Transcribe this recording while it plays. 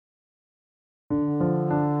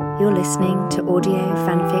You're listening to Audio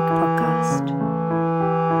Fanfic Podcast.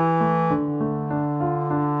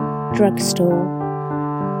 Drugstore,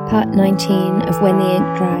 Part 19 of When the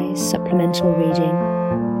Ink Dries supplemental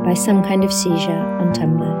reading by Some Kind of Seizure on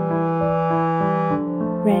Tumblr.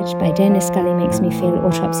 Read by Dana Scully Makes Me Feel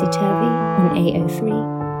Autopsy-Turvy on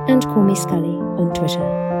AO3 and Call Me Scully on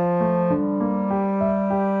Twitter.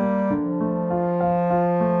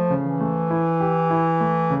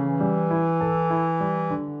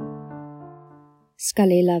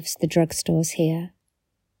 Scully loves the drugstores here.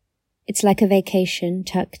 It's like a vacation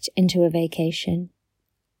tucked into a vacation,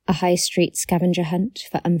 a high street scavenger hunt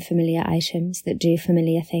for unfamiliar items that do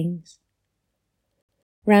familiar things.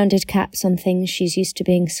 Rounded caps on things she's used to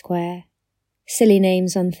being square, silly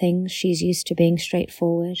names on things she's used to being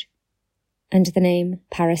straightforward, and the name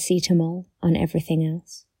paracetamol on everything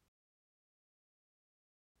else.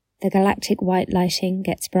 The galactic white lighting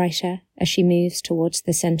gets brighter as she moves towards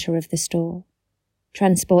the centre of the store,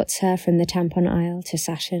 transports her from the tampon aisle to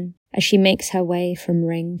Saturn as she makes her way from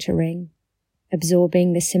ring to ring,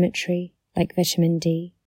 absorbing the symmetry like vitamin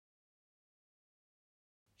D.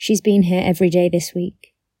 She's been here every day this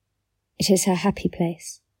week. It is her happy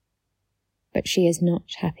place, but she is not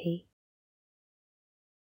happy.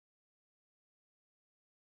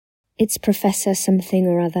 It's Professor something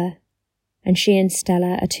or other, and she and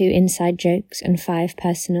Stella are 2 inside jokes and 5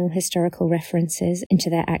 personal historical references into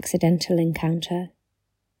their accidental encounter.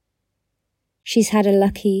 She's had a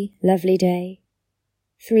lucky, lovely day.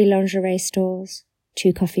 3 lingerie stores,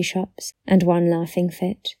 2 coffee shops, and 1 laughing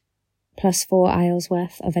fit, plus 4 aisles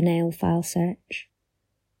worth of a nail file search.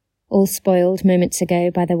 All spoiled moments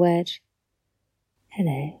ago by the word,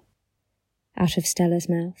 hello, out of Stella's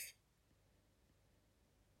mouth.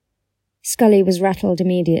 Scully was rattled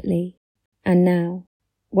immediately, and now,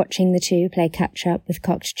 watching the 2 play catch-up with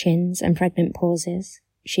cocked chins and pregnant pauses,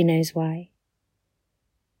 she knows why.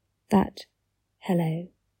 That hello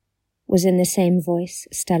was in the same voice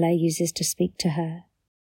Stella uses to speak to her.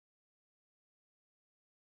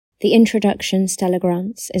 The introduction Stella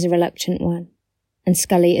grants is a reluctant one, and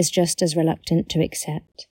Scully is just as reluctant to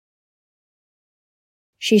accept.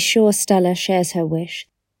 She's sure Stella shares her wish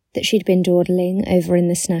that she'd been dawdling over in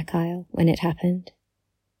the snack aisle when it happened.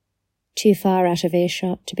 Too far out of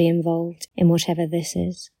earshot to be involved in whatever this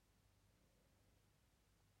is.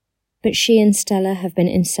 But she and Stella have been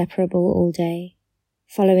inseparable all day,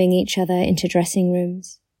 following each other into dressing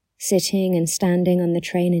rooms, sitting and standing on the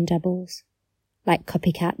train in doubles, like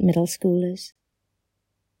copycat middle schoolers,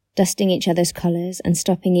 dusting each other's collars and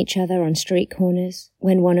stopping each other on street corners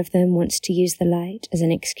when one of them wants to use the light as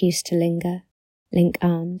an excuse to linger,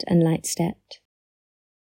 link-armed and light-stepped.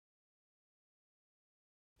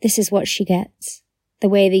 This is what she gets, the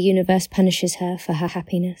way the universe punishes her for her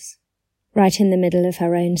happiness, right in the middle of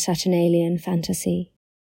her own Saturnalian fantasy.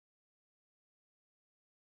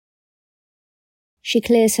 She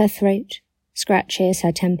clears her throat, scratches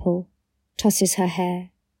her temple, tosses her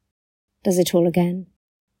hair, does it all again,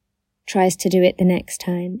 tries to do it the next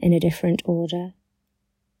time in a different order.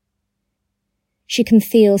 She can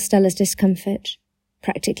feel Stella's discomfort,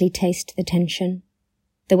 practically taste the tension,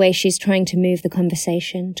 the way she's trying to move the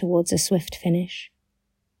conversation towards a swift finish,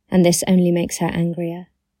 and this only makes her angrier.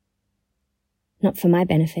 Not for my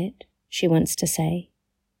benefit, she wants to say.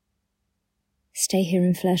 Stay here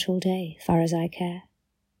and flirt all day, far as I care.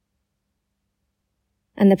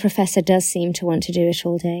 And the professor does seem to want to do it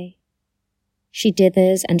all day. She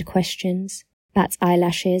dithers and questions, bats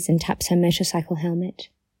eyelashes and taps her motorcycle helmet.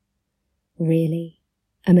 Really,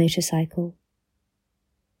 a motorcycle?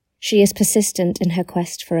 She is persistent in her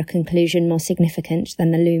quest for a conclusion more significant than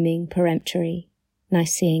the looming, peremptory,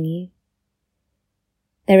 nice seeing you.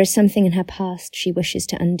 There is something in her past she wishes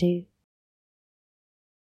to undo.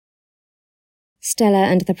 Stella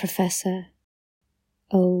and the professor.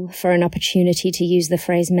 Oh, for an opportunity to use the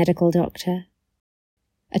phrase medical doctor.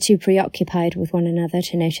 Are too preoccupied with one another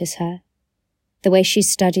to notice her. The way she's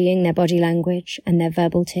studying their body language and their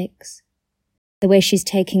verbal tics. The way she's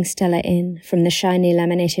taking Stella in from the shiny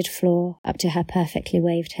laminated floor up to her perfectly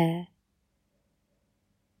waved hair.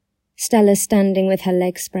 Stella's standing with her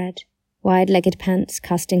legs spread, wide-legged pants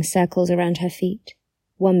casting circles around her feet,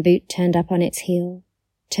 one boot turned up on its heel,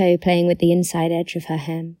 toe playing with the inside edge of her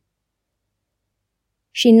hem.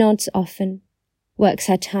 She nods often, works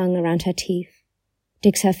her tongue around her teeth,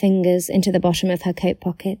 digs her fingers into the bottom of her coat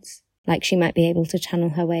pockets, like she might be able to tunnel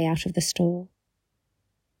her way out of the store.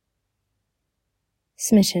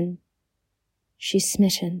 Smitten. She's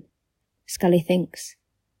smitten, Scully thinks,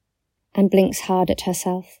 and blinks hard at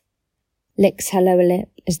herself, licks her lower lip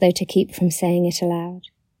as though to keep from saying it aloud.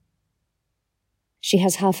 She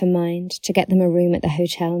has half a mind to get them a room at the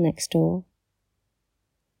hotel next door.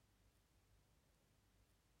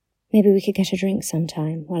 Maybe we could get a drink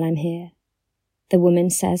sometime while I'm here, the woman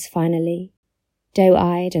says finally,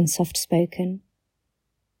 doe-eyed and soft-spoken.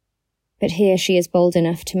 But here she is bold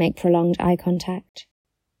enough to make prolonged eye contact.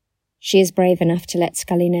 She is brave enough to let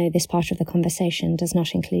Scully know this part of the conversation does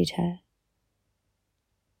not include her.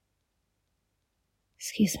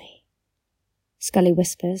 Excuse me, Scully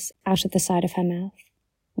whispers out of the side of her mouth,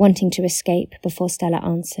 wanting to escape before Stella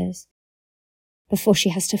answers, before she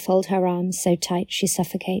has to fold her arms so tight she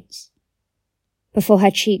suffocates, before her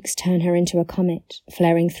cheeks turn her into a comet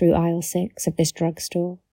flaring through aisle 6 of this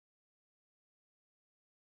drugstore.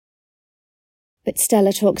 But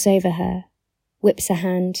Stella talks over her, whips a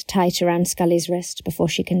hand tight around Scully's wrist before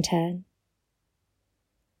she can turn.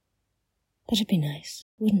 That'd be nice,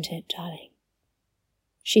 wouldn't it, darling?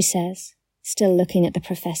 She says, still looking at the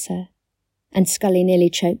professor, and Scully nearly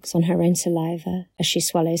chokes on her own saliva as she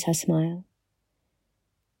swallows her smile.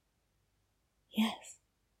 Yes,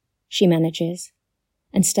 she manages,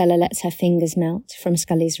 and Stella lets her fingers melt from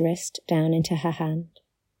Scully's wrist down into her hand.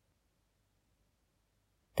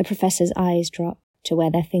 The professor's eyes drop to where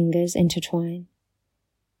their fingers intertwine.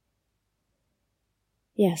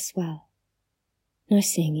 Yes, well,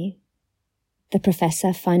 nice seeing you. The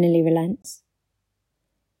professor finally relents.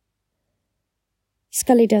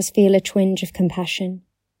 Scully does feel a twinge of compassion,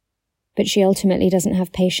 but she ultimately doesn't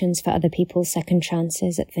have patience for other people's second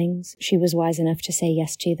chances at things she was wise enough to say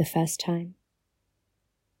yes to the first time.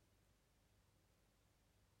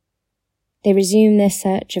 They resume their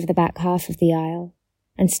search of the back half of the aisle,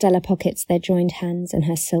 and Stella pockets their joined hands in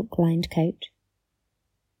her silk-lined coat.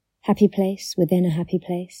 Happy place within a happy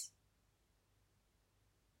place.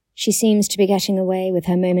 She seems to be getting away with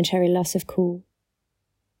her momentary loss of cool.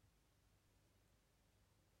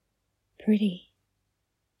 Pretty,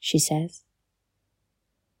 she says.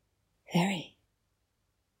 Very.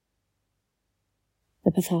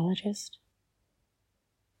 The pathologist?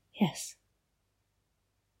 Yes.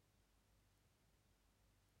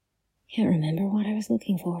 Can't remember what I was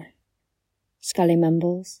looking for, Scully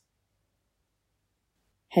mumbles.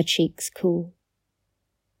 Her cheeks cool.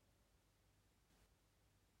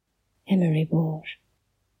 Emery board.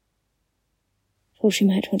 Thought she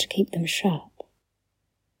might want to keep them sharp.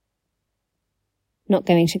 Not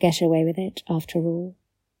going to get away with it, after all.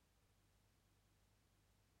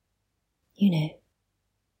 You know,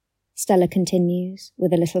 Stella continues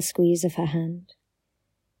with a little squeeze of her hand.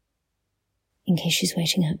 In case she's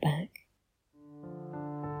waiting out back.